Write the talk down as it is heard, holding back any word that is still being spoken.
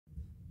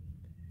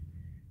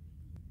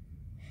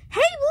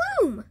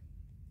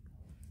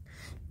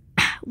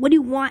What do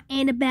you want,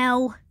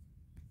 Annabelle?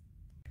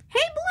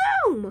 Hey,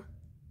 Bloom!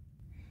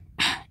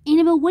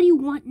 Annabelle, what do you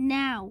want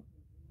now?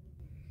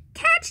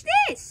 Catch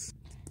this!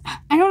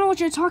 I don't know what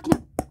you're talking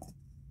about.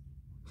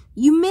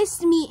 You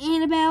missed me,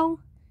 Annabelle.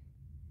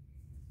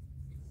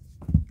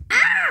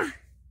 Ah!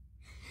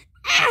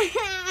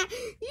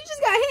 You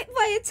just got hit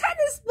by a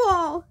tennis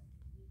ball.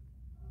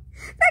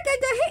 That guy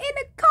got hit in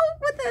the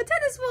coke with a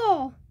tennis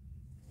ball.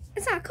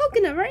 It's not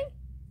coconut, right?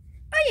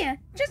 Oh yeah,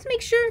 just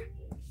make sure.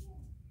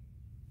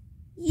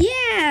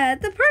 Yeah,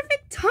 the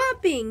perfect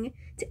topping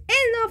to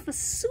end off a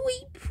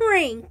sweet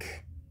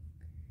prank.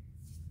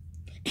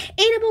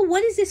 Annabelle,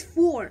 what is this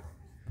for?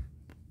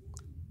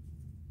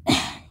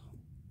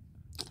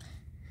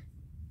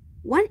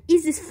 What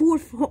is this for?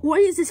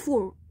 What is this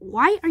for?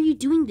 Why are you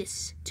doing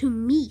this to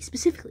me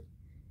specifically?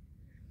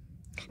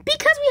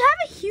 Because we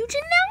have a huge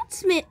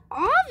announcement,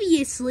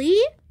 obviously.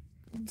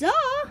 Duh.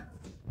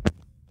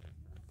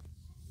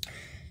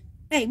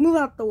 Hey, move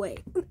out the way.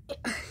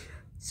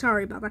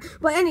 Sorry about that.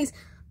 But anyways,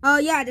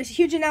 yeah, there's a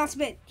huge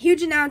announcement.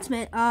 Huge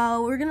announcement.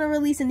 We're gonna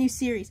release a new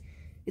series.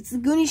 It's the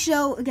Goonie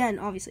show again,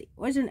 obviously.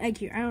 Why is there an egg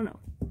here? I don't know.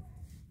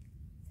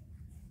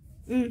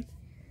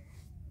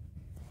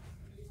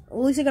 At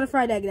least I got a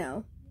fried egg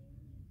now.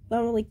 I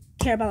don't really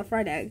care about a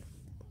fried egg.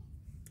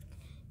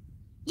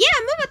 Yeah,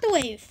 move out the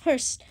way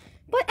first.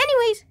 But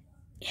anyways,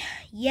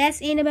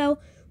 yes,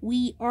 Annabelle,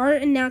 we are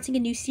announcing a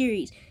new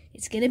series.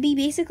 It's gonna be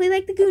basically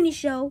like the Goonie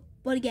show,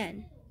 but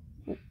again,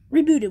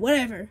 rebooted,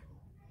 whatever.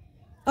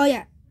 Oh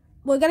yeah,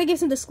 well, I gotta give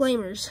some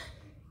disclaimers.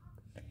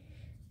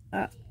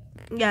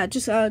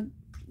 Just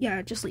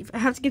leave. I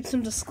have to give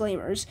some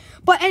disclaimers.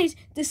 But anyways,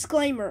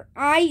 disclaimer: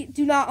 I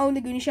do not own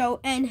the Goonie show,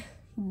 and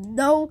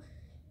no,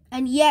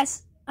 and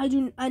yes, I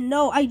do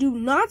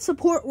not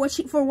support what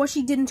she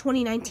did in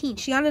 2019.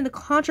 She got into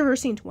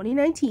controversy in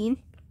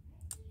 2019,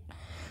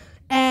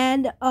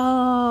 and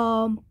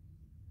I'm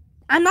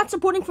not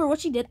supporting for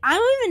what she did. I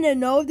don't even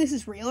know if this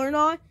is real or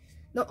not.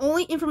 The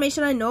only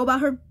information I know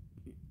about her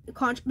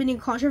being in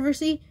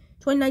controversy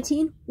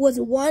 2019 was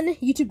one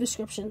YouTube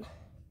description.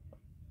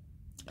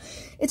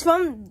 It's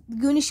from the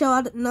Goonie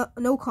show,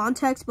 no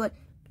context, but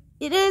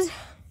it is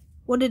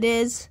what it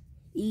is.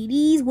 It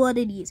is what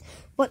it is.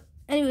 But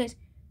anyways,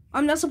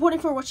 I'm not supporting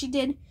for what she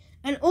did.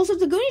 And also, if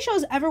the Goonie show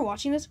is ever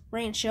watching this,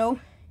 Rain show,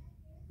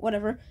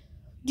 whatever,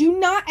 do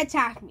not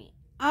attack me.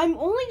 I'm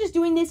only just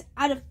doing this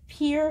out of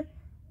pure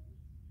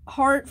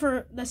heart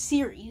for the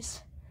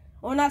series.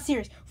 Or not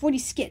series, for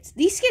these skits.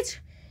 These skits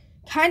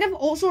kind of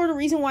also are the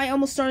reason why I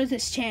almost started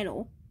this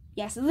channel.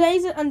 Yes, it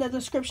is in the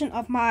description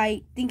of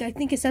my, I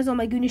think it says on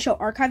my Goonie show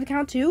archive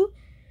account too.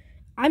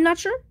 I'm not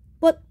sure,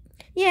 but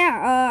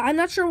yeah, I'm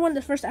not sure when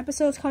the first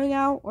episode is coming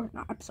out, or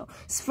not episode,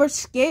 first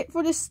skit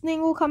for this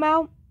thing will come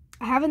out.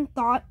 I haven't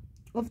thought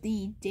of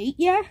the date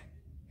yet,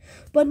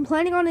 but I'm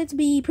planning on it to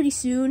be pretty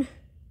soon.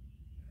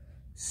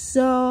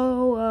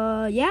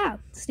 So, yeah,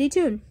 stay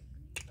tuned.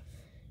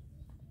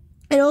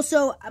 And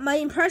also, my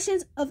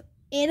impressions of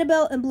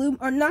Annabelle and Bloom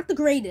are not the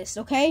greatest,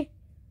 okay?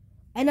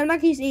 And I'm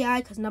not going to use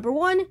AI because, number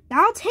one,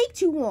 that'll take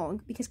too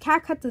long because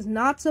CapCut does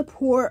not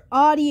support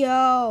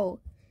audio.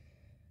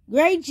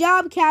 Great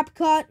job,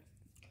 CapCut.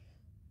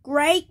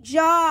 Great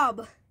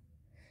job.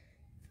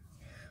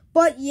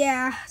 But,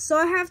 yeah, so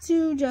I have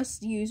to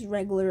just use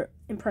regular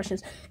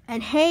impressions.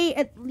 And, hey,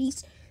 at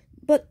least,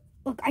 but,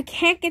 look, I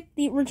can't get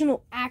the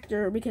original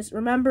actor because,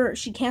 remember,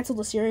 she canceled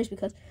the series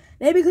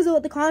maybe because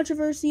of the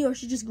controversy or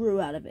she just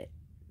grew out of it.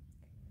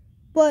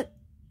 But,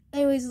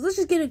 anyways, let's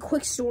just get a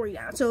quick story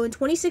down. So, in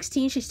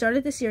 2016, she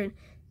started this series.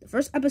 The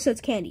first episode's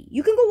Candy.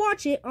 You can go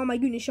watch it on my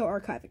Goonie Show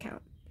archive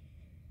account.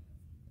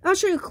 I'll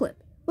show you a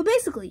clip. But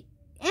basically,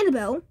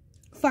 Annabelle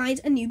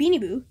finds a new Beanie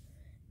Boo.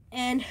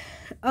 And,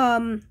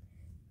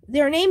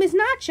 their name is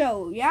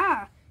Nacho.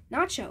 Yeah,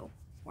 Nacho.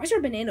 Why is there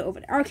a banana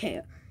over there?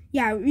 Okay,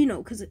 yeah, you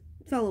know, because it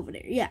fell over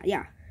there.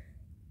 Yeah.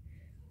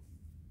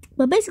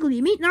 But basically,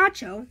 you meet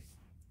Nacho.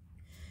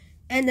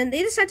 And then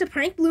they decide to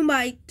prank Bloom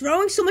by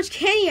throwing so much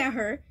candy at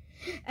her.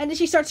 And then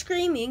she starts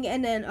screaming,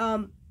 and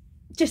then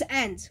just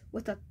ends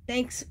with a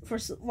thanks for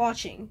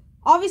watching.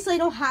 Obviously, I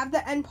don't have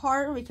the end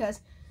part because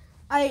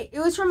it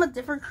was from a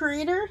different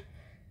creator,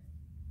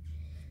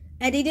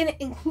 and they didn't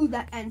include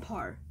that end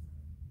part.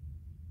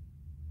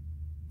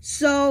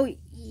 So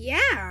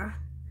yeah,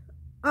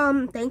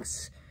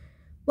 thanks.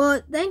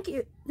 But thank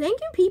you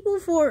people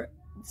for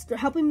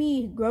helping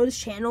me grow this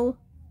channel.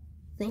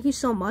 Thank you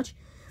so much.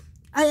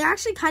 I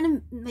actually kind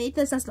of made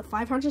this as the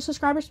 500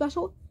 subscriber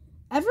special.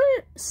 Ever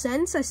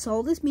since I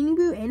saw this Beanie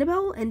Boo,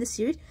 Annabelle, and the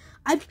series,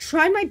 I've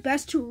tried my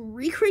best to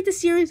recreate the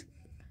series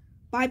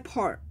by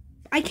part.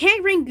 I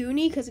can't bring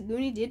Goonie because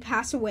Goonie did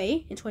pass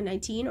away in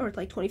 2019 or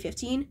like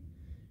 2015.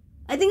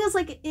 I think it was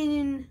like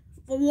a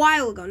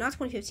while ago, not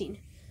 2015.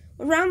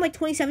 Around like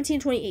 2017,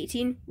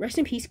 2018. Rest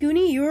in peace,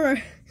 Goonie. You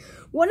were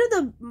one of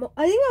the,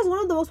 I think that was one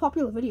of the most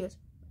popular videos.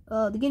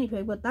 The guinea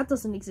pig, but that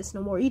doesn't exist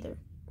no more either.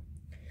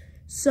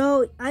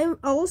 So, I'm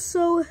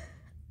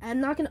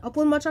not going to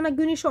upload much on my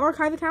Goonie Show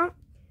archive account.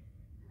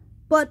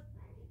 But,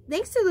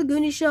 thanks to the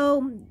Goonie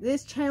Show,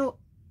 this channel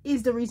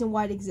is the reason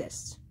why it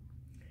exists.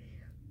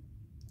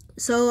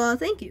 So,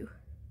 thank you.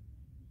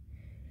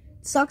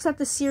 Sucks that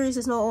the series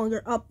is no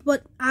longer up,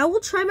 but I will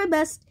try my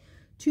best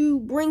to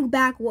bring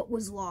back what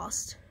was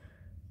lost.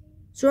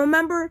 So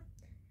remember,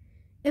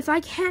 if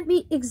I can't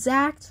be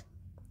exact,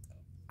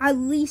 at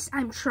least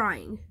I'm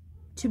trying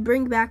to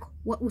bring back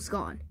what was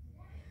gone.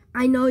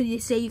 I know you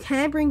say you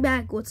can't bring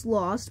back what's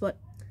lost, but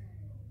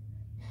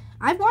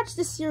I've watched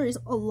this series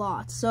a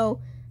lot,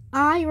 so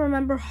I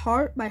remember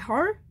by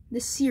heart the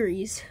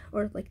series,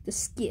 or like the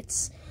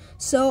skits.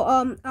 So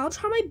I'll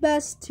try my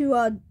best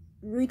to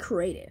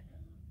recreate it.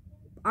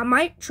 I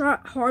might try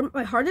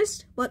my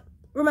hardest, but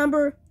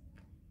remember,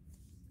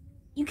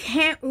 you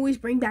can't always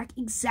bring back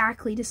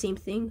exactly the same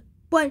thing,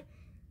 but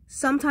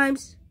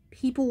sometimes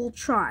people will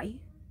try.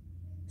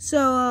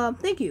 So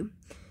thank you.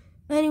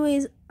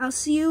 Anyways, I'll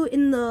see you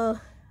in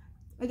the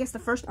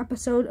first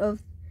episode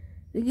of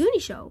the Goonie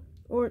show,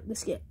 or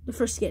the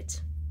first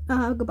skit.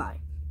 Goodbye.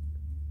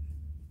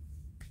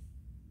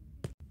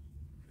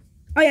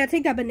 Oh yeah,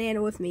 take that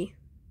banana with me.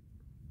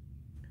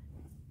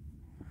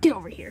 Get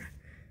over here.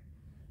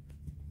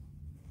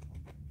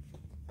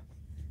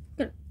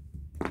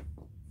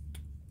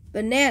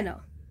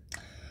 Banana.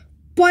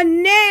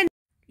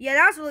 Yeah,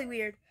 that was really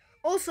weird.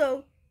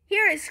 Also,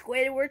 here is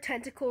Squidward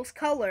Tentacles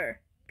color.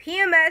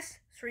 PMS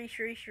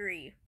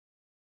 333.